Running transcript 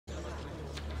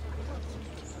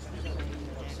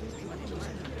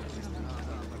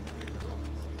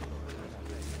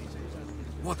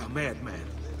What a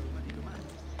madman.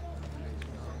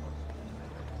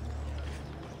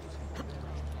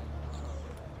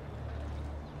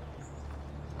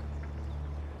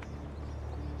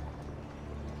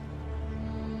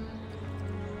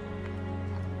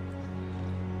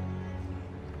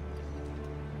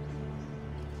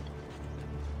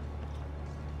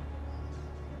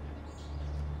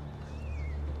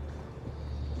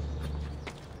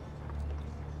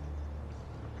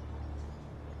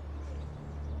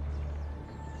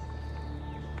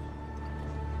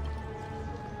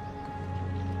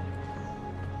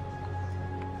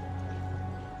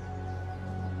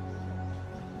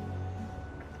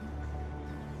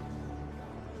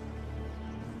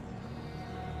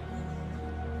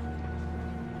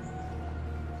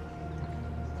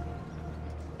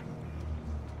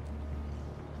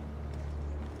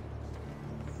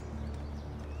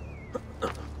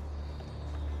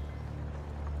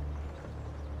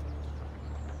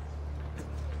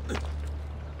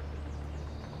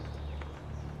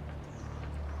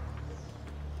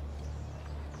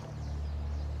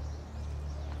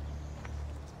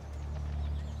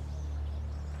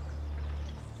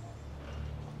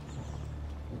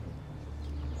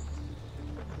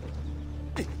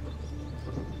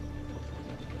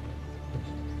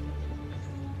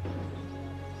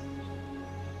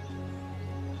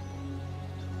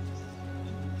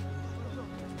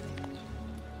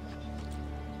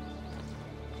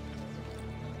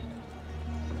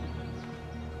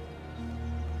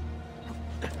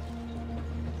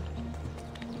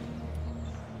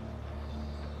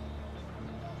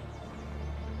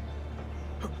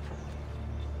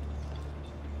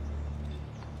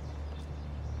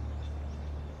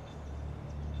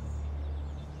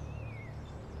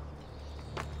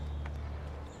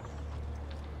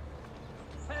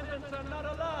 Peasants are not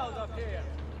allowed up here.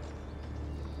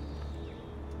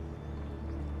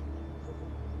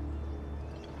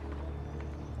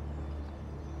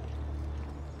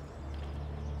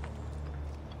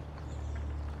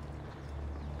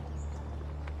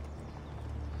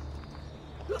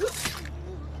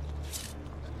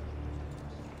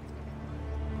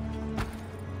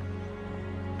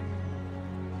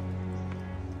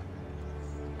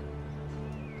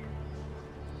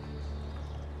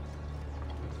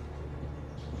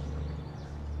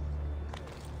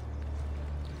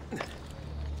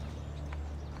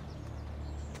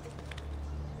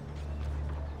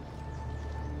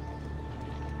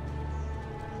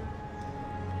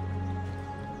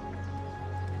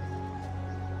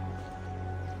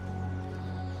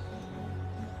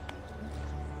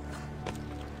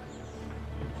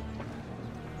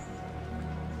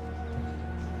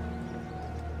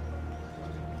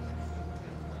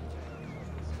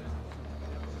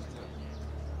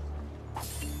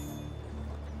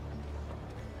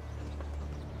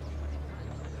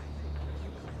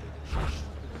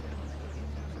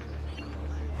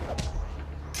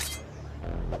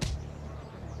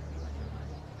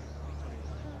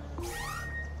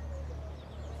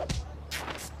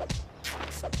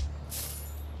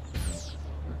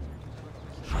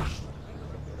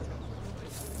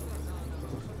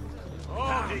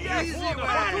 Ezio,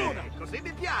 così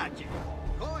mi piace.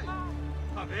 Poi,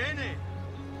 va bene.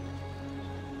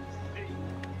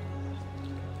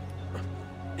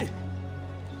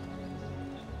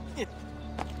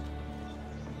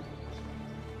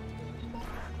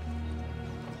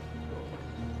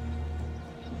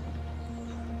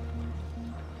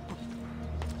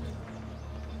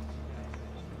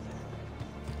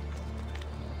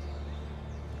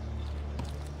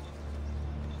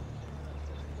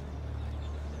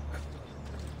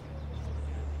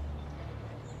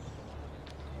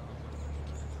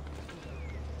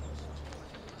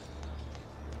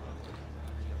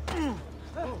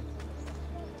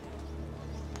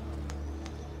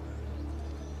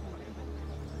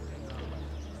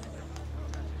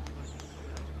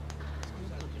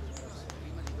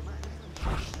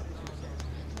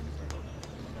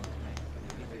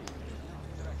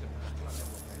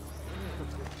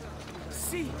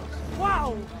 Sì,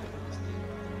 wow!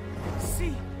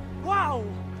 Sì, wow!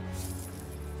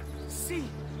 Sì,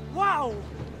 wow!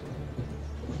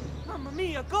 Mamma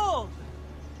mia, gol!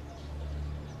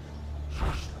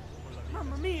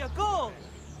 Mamma mia, gol!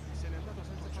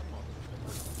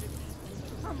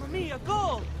 Mamma mia,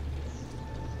 gol!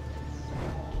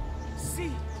 Sì,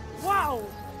 wow!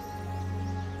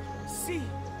 Sì,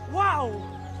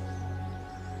 wow!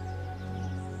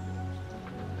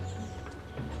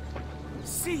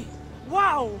 Sì,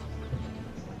 wow!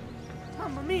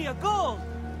 Mamma mia, gol!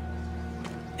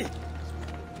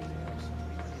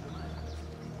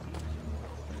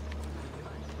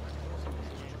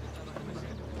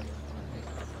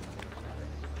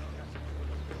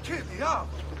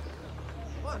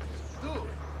 tu!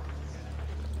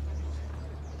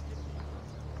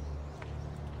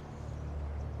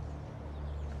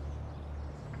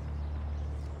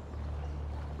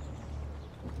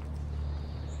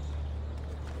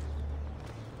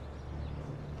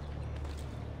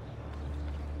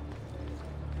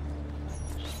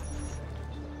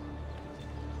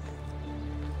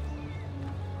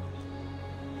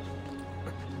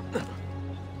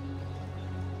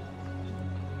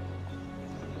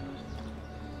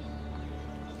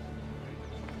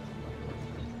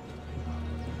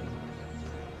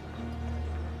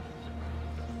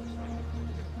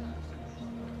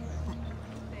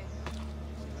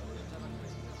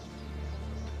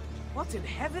 What in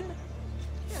heaven?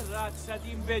 Che razza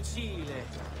di imbecille!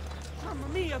 Mamma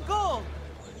mia, goal!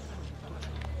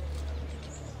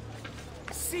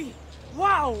 Sì,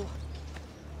 wow!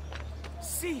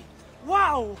 Sì,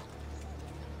 wow!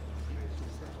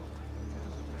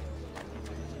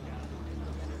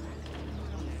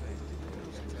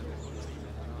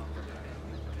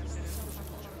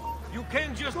 You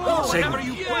can just do whatever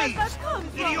you please!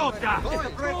 Idiota!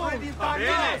 Va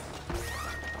bene!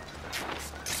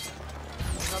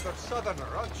 Another southerner,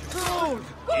 aren't you? Gold!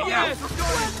 Yes!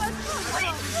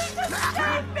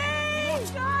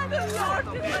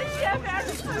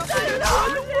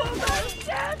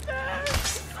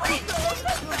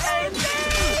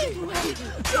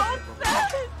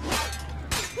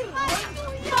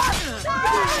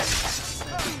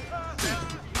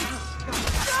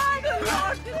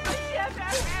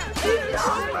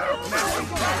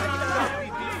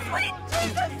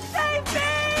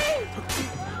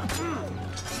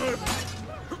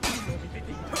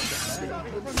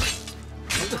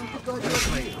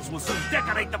 Players will soon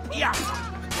decorate the piazza!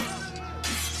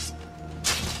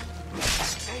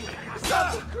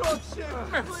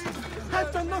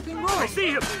 I've done nothing wrong! I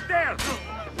see him! There!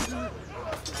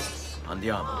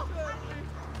 Andiamo.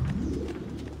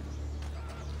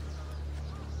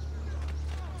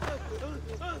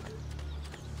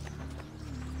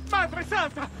 Madre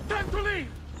Santa! Time to leave!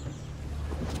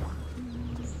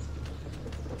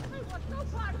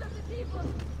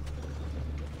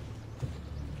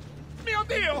 Mio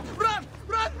Dio! Run!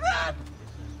 Run! Run!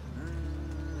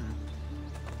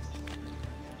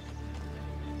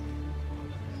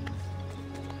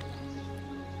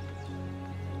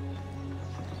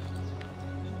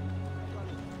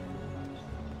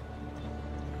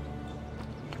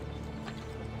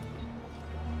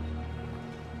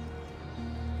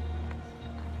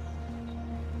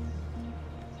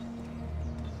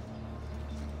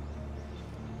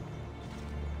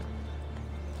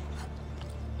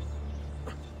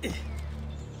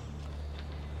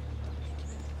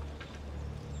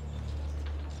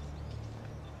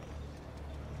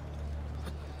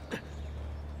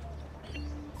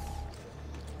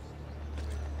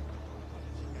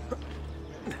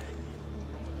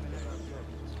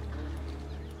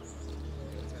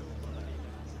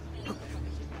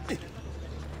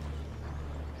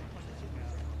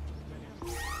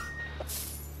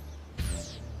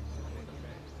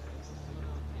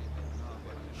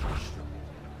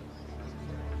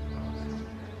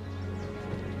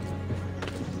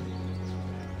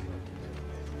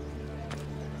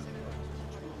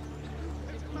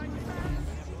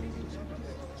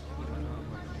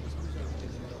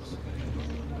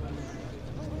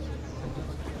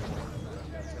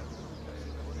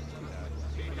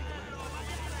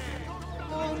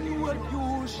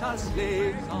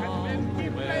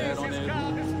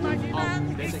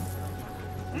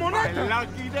 My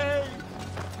lucky day!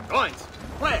 Coins!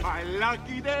 Play! My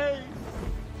lucky day!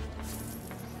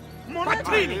 My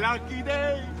Quattrini! lucky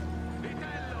day!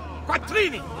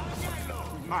 Quattrini!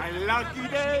 My lucky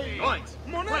day! Coins!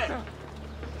 Moneta!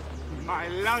 My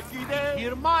lucky day!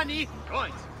 Your money!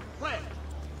 Coins! Play!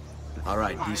 All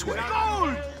right, this way.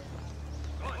 Gold!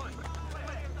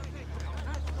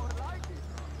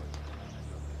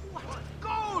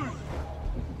 Gold!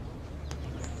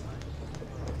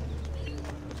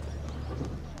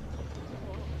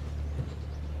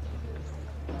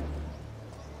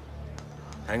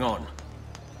 Hang on.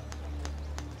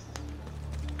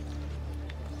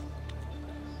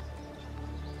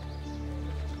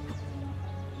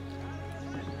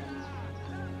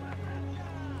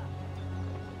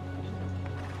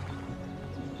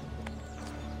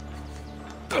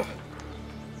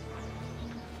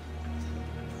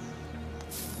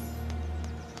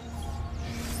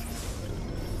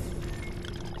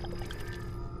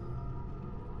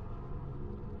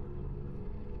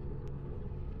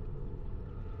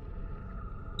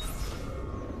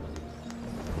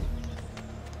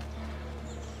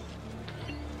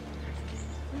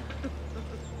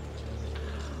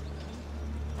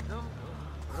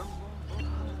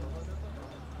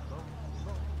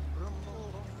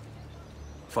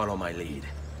 Follow my lead.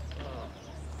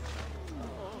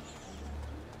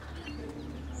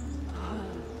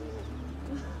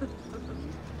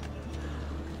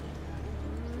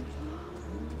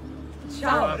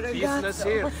 Ciao, business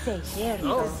here. What say here?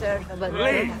 You deserve a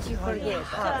Please. You forget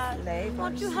hard labor.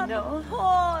 Won't you have No. the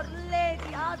poor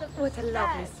lady out of the What a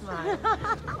lovely bed? smile.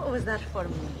 What was that for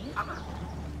me?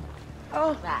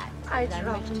 Oh, Right. I Is that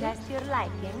dropped it. merchandise to your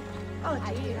liking? Oh,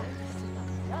 dear.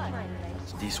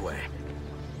 It's this way.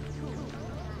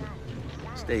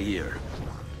 Stay here.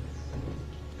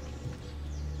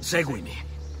 Seguimi.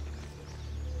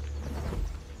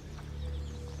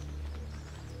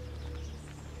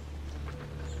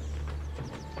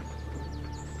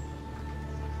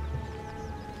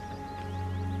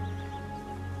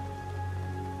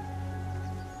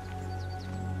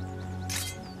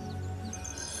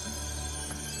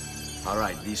 All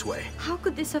right, this way. How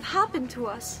could this have happened to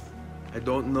us? I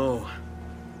don't know.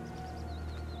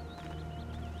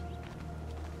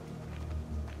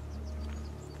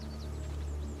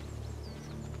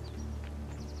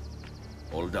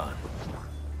 All done.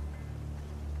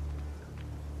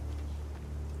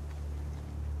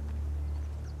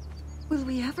 Will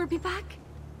we ever be back?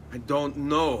 I don't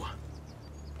know.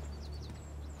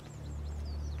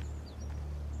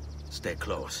 Stay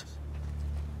close.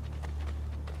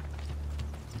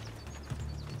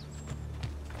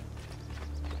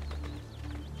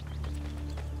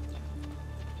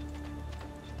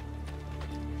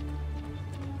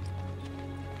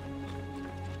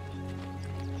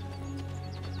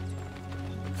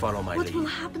 Follow my What lead. will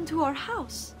happen to our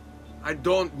house? I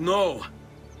don't know.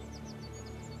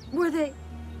 Were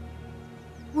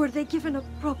they given a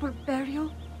proper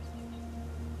burial?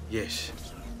 Yes,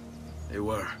 they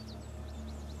were.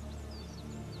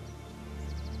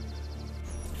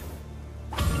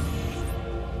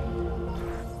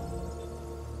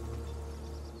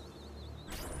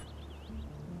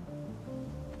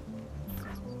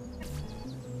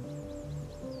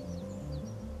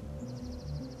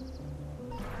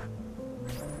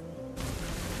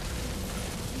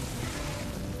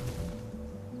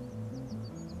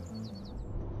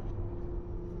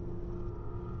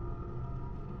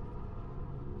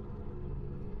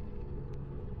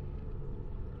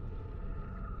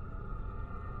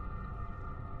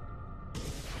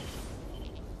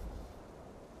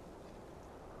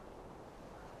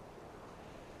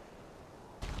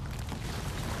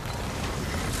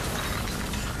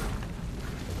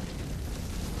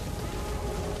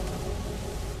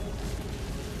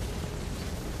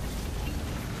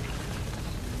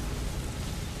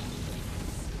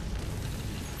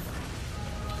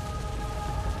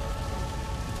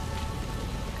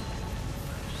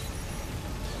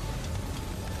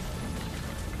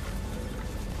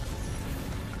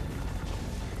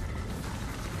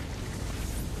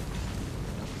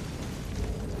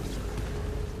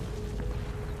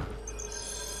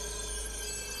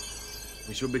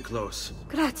 We should be close.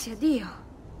 Grazie a Dio.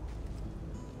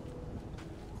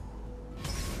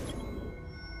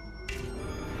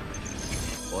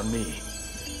 On me.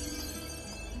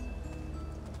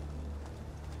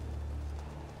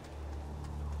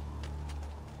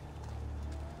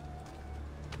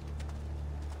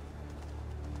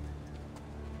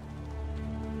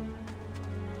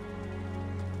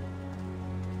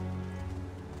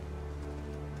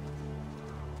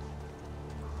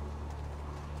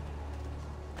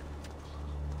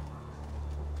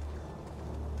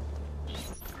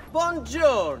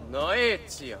 Buongiorno,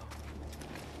 Ezio.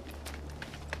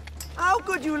 How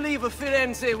could you leave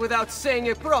Firenze without saying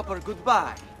a proper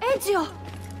goodbye? Ezio!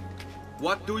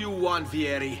 What do you want,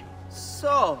 Vieri?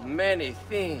 So many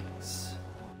things.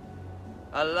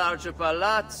 A larger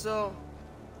palazzo,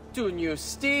 2 new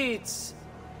steeds,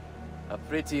 a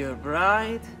prettier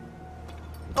bride.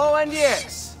 Oh, and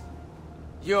yes,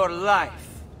 your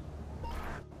life.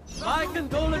 My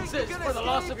condolences for the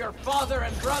loss of your father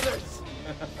and brothers.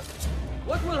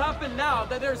 What will happen now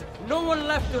that there's no one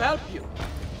left to help you?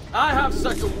 I have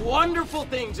such wonderful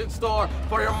things in store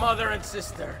for your mother and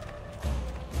sister.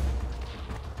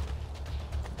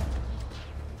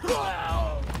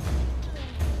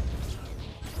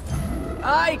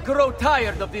 I grow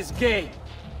tired of this game.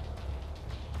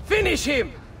 Finish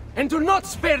him, and do not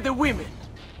spare the women.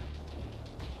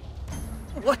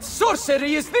 What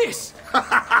sorcery is this?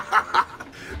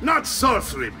 Not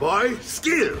sorcery, boy.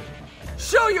 Skill.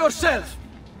 Show yourself!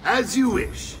 As you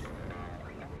wish.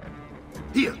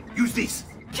 Here, use this.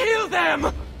 Kill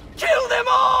them! Kill them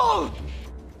all!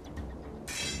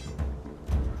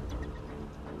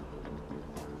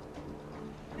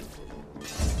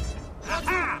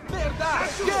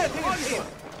 Get him!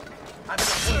 Having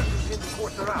appointments in the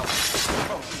quarter hour.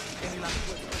 Oh, any last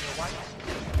words for your wife?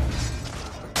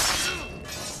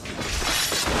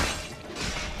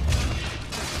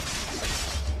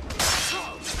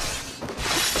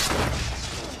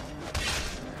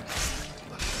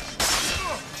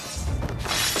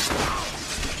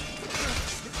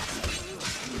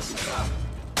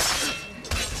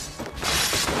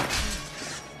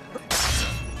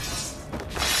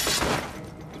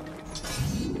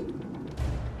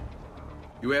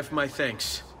 You have my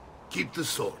thanks. Keep the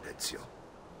sword, Ezio.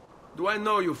 Do I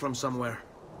know you from somewhere?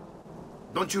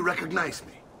 Don't you recognize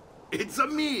me? It's a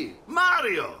me,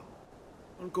 Mario!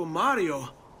 Uncle Mario?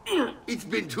 It's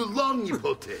been too long,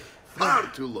 Nipote. Far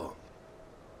too long.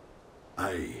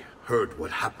 I heard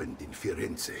what happened in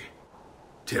Firenze.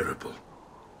 Terrible.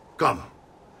 Come,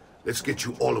 let's get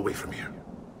you all away from here.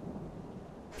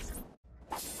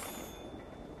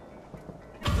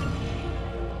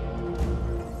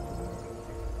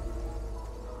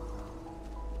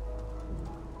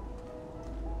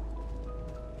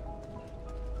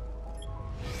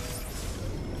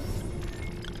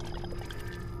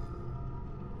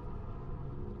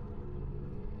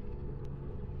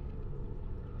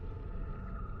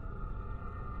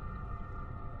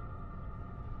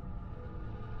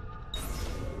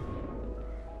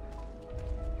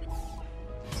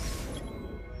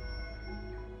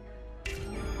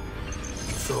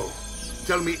 So,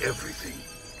 tell me everything.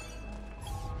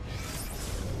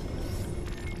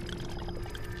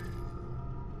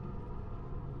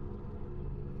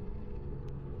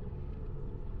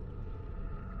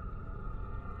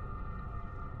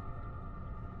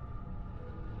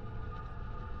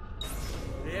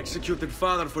 They executed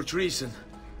father for treason.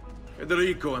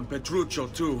 Federico and Petruccio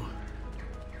too.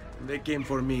 And they came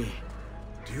for me.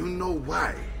 Do you know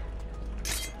why?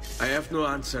 I have no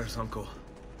answers, Uncle.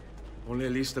 Only a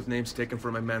list of names taken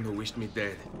from a man who wished me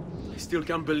dead. I still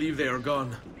can't believe they are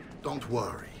gone. Don't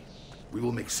worry. We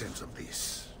will make sense of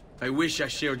this. I wish I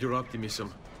shared your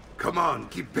optimism. Come on,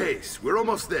 keep pace. We're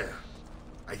almost there.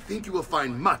 I think you will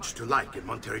find much to like in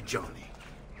Monteriggioni.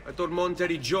 I thought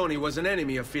Monteriggioni was an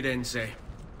enemy of Firenze.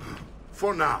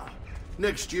 For now.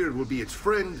 Next year it will be its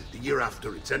friend, the year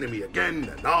after its enemy again,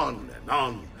 and on and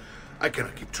on. I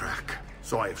cannot keep track,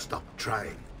 so I have stopped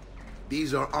trying.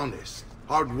 These are honest,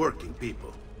 hard-working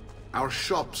people. Our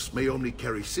shops may only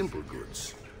carry simple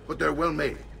goods, but they're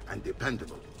well-made and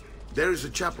dependable. There is a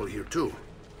chapel here, too.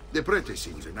 The prete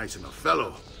seems a nice enough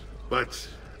fellow, but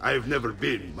I have never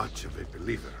been much of a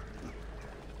believer.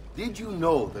 Did you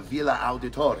know the Villa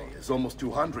Auditore is almost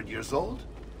 200 years old?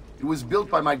 It was built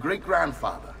by my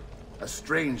great-grandfather, a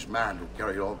strange man who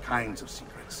carried all kinds of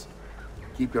secrets.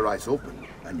 Keep your eyes open,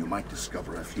 and you might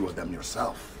discover a few of them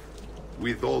yourself.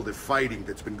 With all the fighting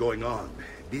that's been going on,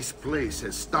 this place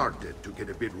has started to get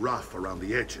a bit rough around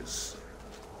the edges.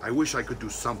 I wish I could do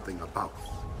something about it.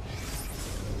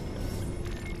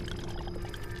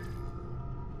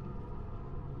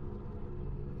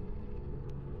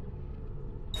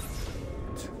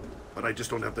 But I just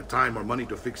don't have the time or money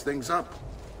to fix things up.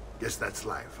 Guess that's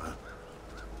life, huh?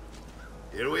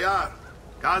 Here we are.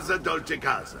 Casa Dolce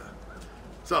Casa.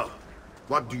 So,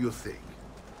 what do you think?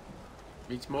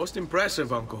 It's most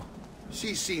impressive, Uncle.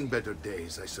 She's seen better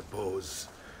days, I suppose.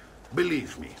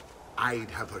 Believe me, I'd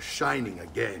have her shining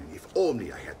again if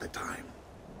only I had the time.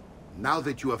 Now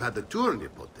that you have had the tour,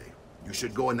 Nipote, you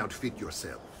should go and outfit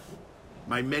yourself.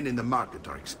 My men in the market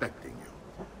are expecting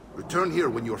you. Return here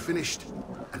when you're finished,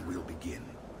 and we'll begin.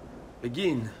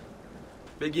 Begin?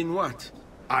 Begin what?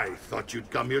 I thought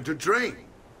you'd come here to train.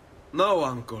 No,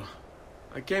 Uncle.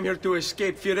 I came here to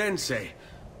escape Firenze.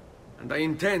 And I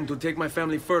intend to take my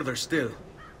family further still.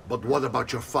 But what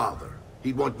about your father?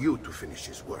 He'd want you to finish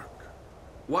his work.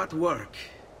 What work?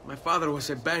 My father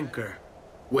was a banker.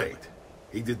 Wait,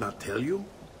 he did not tell you?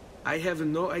 I have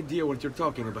no idea what you're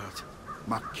talking about.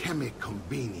 Ma che me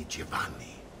combini,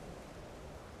 Giovanni?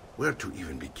 Where to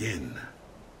even begin?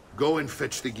 Go and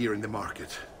fetch the gear in the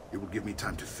market. It will give me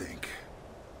time to think.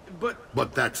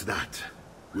 But that's that.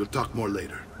 We'll talk more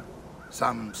later.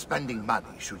 Some spending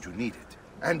money should you need it.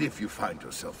 And if you find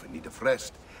yourself in need of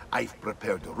rest, I've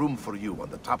prepared a room for you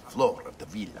on the top floor of the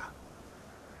villa.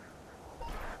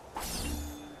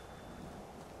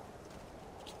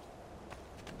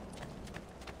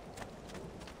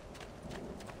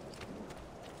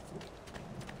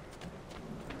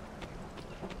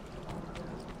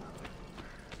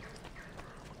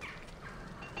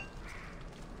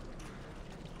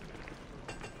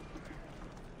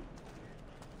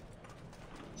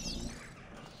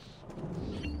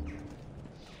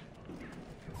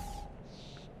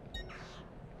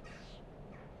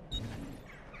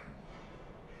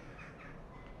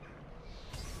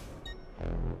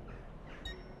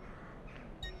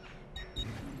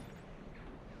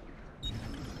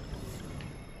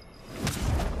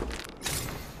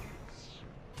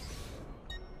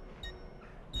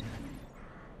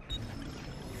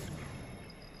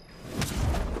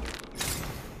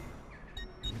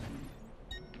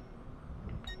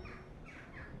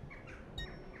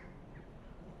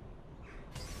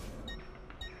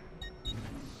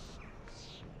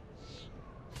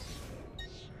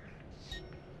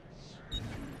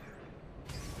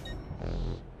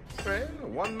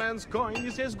 one man's coin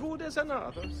is as good as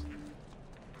another's.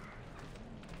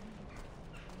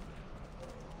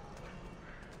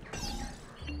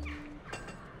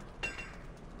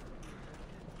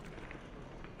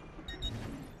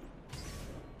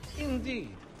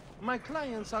 Indeed, my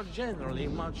clients are generally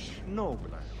much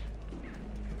nobler.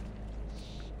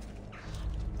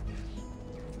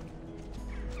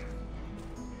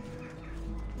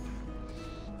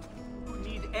 Who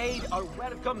need aid are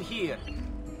welcome here.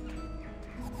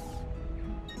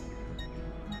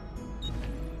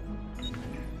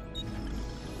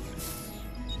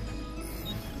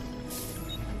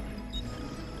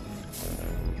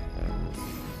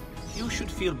 You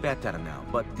should feel better now,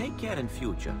 but take care in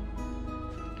future.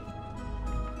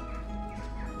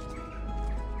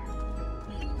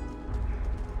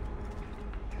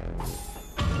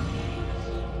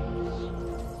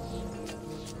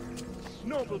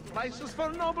 Noble prices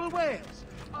for noble wares.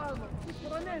 Armor fit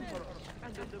for an emperor,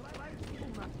 and a device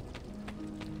human.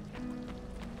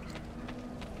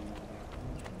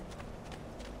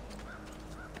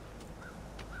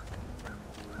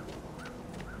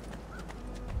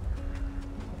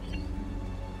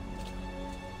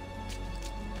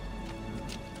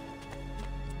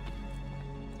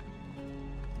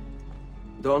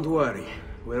 Don't worry.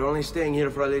 We're only staying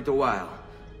here for a little while.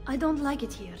 I don't like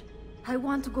it here. I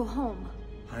want to go home.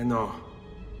 I know.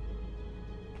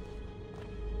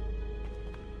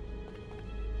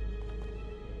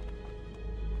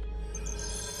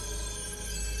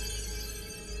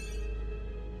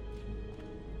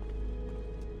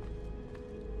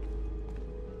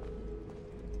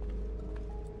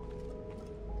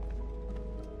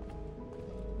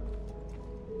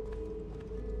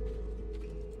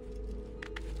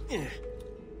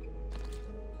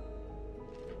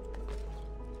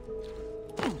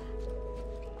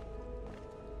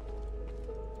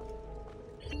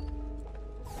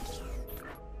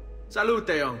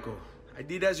 Salute, uncle. I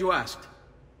did as you asked.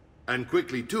 And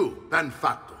quickly too, ben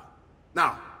fatto.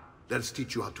 Now, let's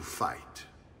teach you how to fight.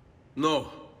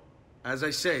 No. As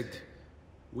I said,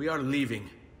 we are leaving.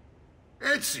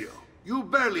 Ezio, you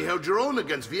barely held your own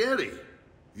against Vieri.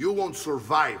 You won't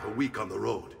survive a week on the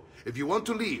road. If you want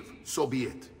to leave, so be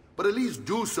it. But at least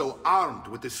do so armed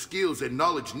with the skills and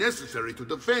knowledge necessary to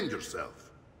defend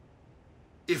yourself.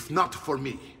 If not for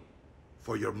me,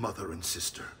 for your mother and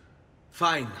sister.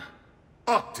 Fine.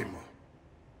 Ottimo.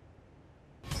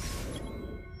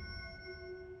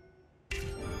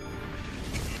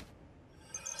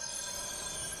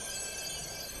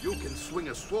 You can swing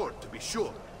a sword, to be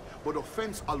sure, but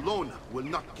offense alone will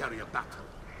not carry a battle.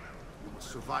 You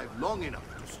must survive long enough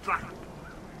to strike.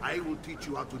 I will teach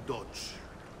you how to dodge.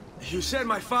 You said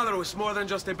my father was more than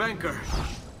just a banker.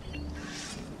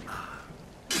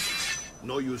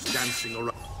 No use dancing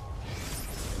around.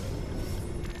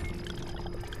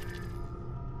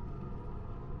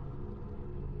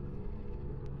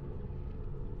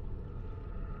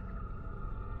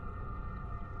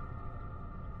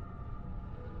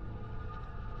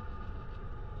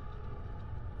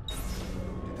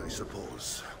 Did I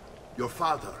suppose? Your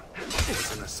father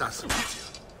was an assassin.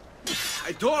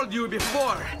 I told you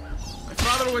before. My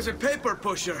father was a paper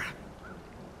pusher.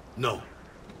 No.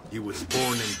 He was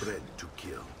born and bred to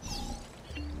kill.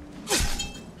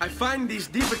 I find this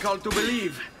difficult to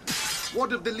believe.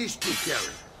 What of the list you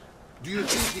carry? Do you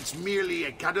think it's merely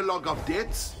a catalog of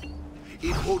debts?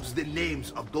 It holds the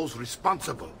names of those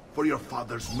responsible for your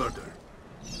father's murder.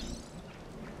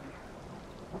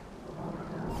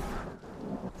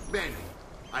 Bene,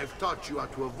 I've taught you how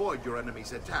to avoid your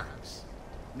enemy's attacks.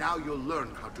 Now you'll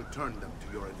learn how to turn them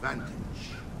to your advantage.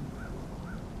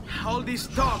 All this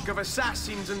talk of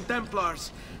assassins and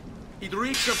Templars, it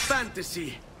reeks of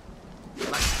fantasy.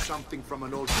 Like something from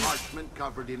an old parchment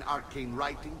covered in arcane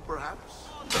writing, perhaps?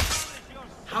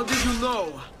 How did you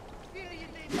know?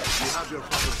 You have your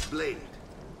father's blade.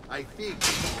 I think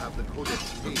you have the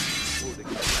Codex page.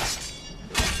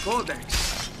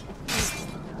 Codex?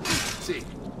 See,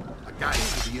 a guide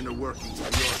to the inner workings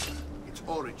of the Order, its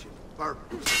origin,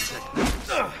 purpose, and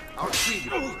techniques. Our treaty.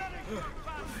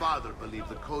 Your father believed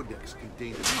the Codex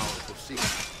contained a powerful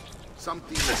secret.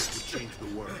 Something that would change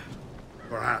the world.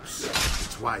 Perhaps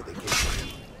it's why they came for him.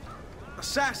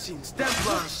 Assassins,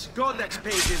 Templars, Codex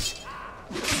pages.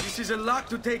 This is a lot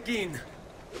to take in.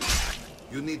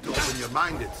 You need to open your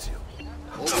mind, Ezio.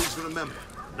 Always remember,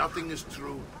 nothing is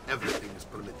true, everything is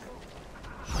permitted.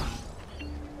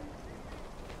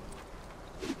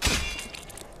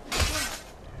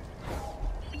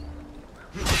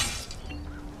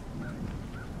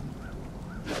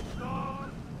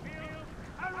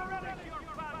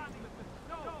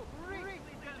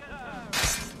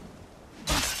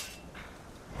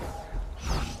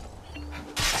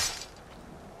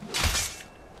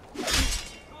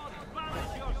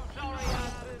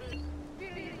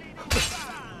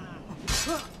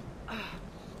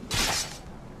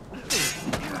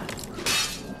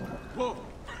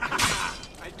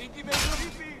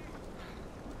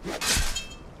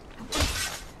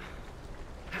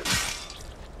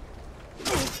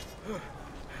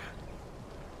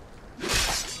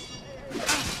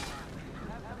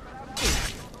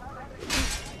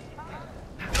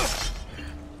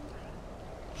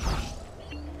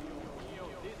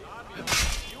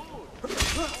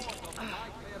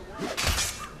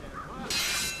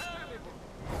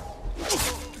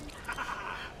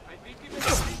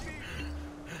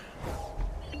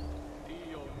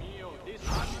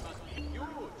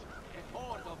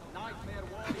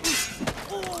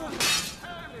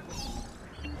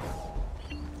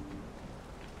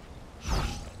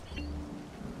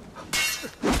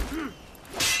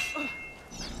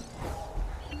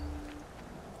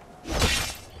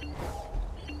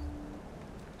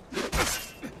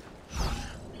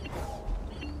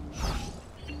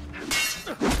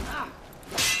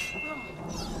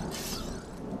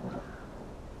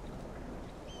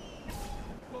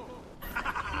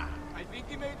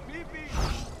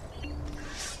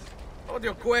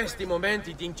 Odio questi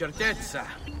momenti di incertezza.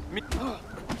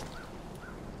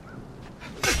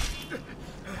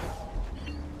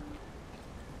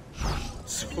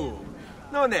 Su,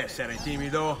 non essere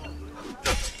timido.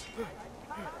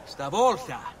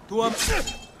 Stavolta, tu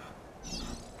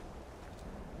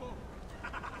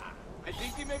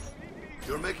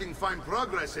You're making fine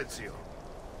progress, Ezio.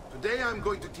 Today I'm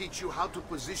going to teach you how to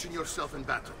position yourself in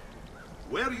battle.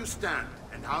 Where you stand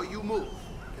and how you move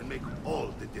can make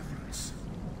all the difference.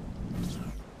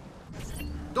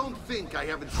 Don't think I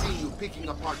haven't seen you picking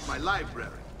apart my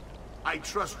library. I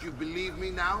trust you believe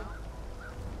me now?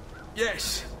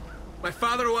 Yes. My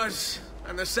father was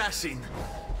an assassin.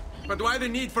 But why the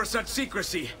need for such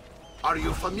secrecy? Are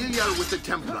you familiar with the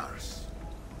Templars?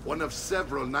 One of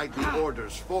several knightly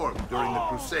orders formed during the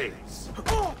Crusades.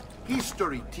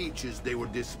 History teaches they were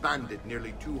disbanded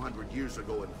nearly 200 years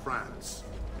ago in France.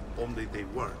 Only they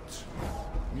weren't.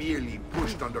 Merely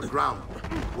pushed underground,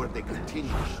 where they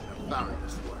continued their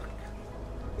nefarious work.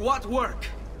 What work?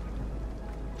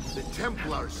 The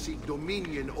Templars seek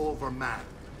dominion over man,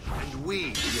 and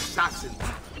we, the assassins,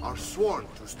 are sworn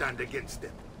to stand against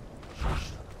them.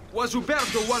 Was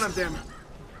Uberto one of them?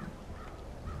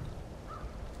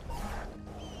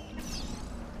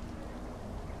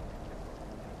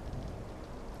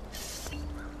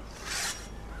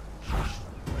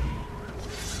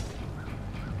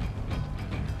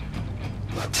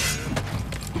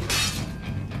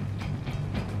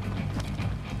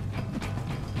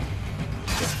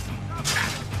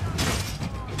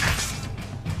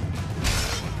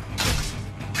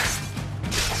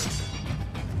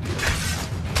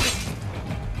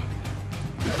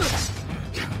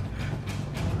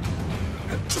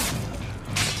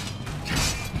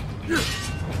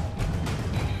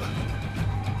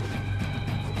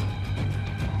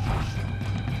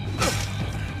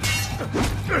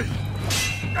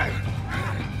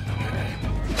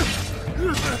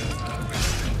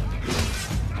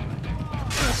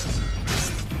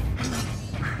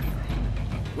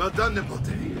 Well done,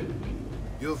 Nipote.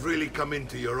 You've really come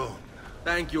into your own.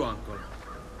 Thank you, Uncle,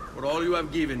 for all you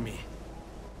have given me.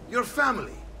 Your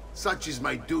family. Such is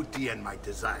my duty and my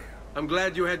desire. I'm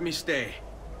glad you had me stay.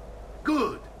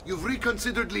 Good. You've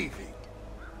reconsidered leaving.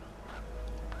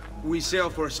 We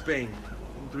sail for Spain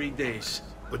in 3 days.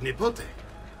 But Nipote,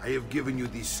 I have given you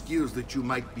these skills that you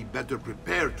might be better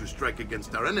prepared to strike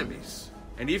against our enemies.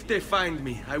 And if they find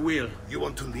me, I will. You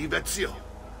want to leave Ezio?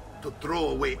 To throw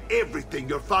away everything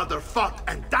your father fought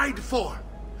and died for?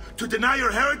 To deny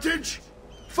your heritage?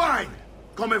 Fine!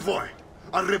 Come voi.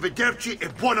 Arrivederci e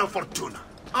buona fortuna.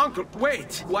 Uncle,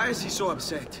 wait! Why is he so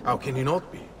upset? How can he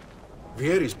not be?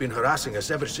 Vieri's been harassing us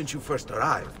ever since you first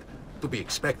arrived. To be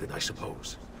expected, I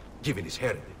suppose, given his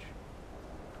heritage.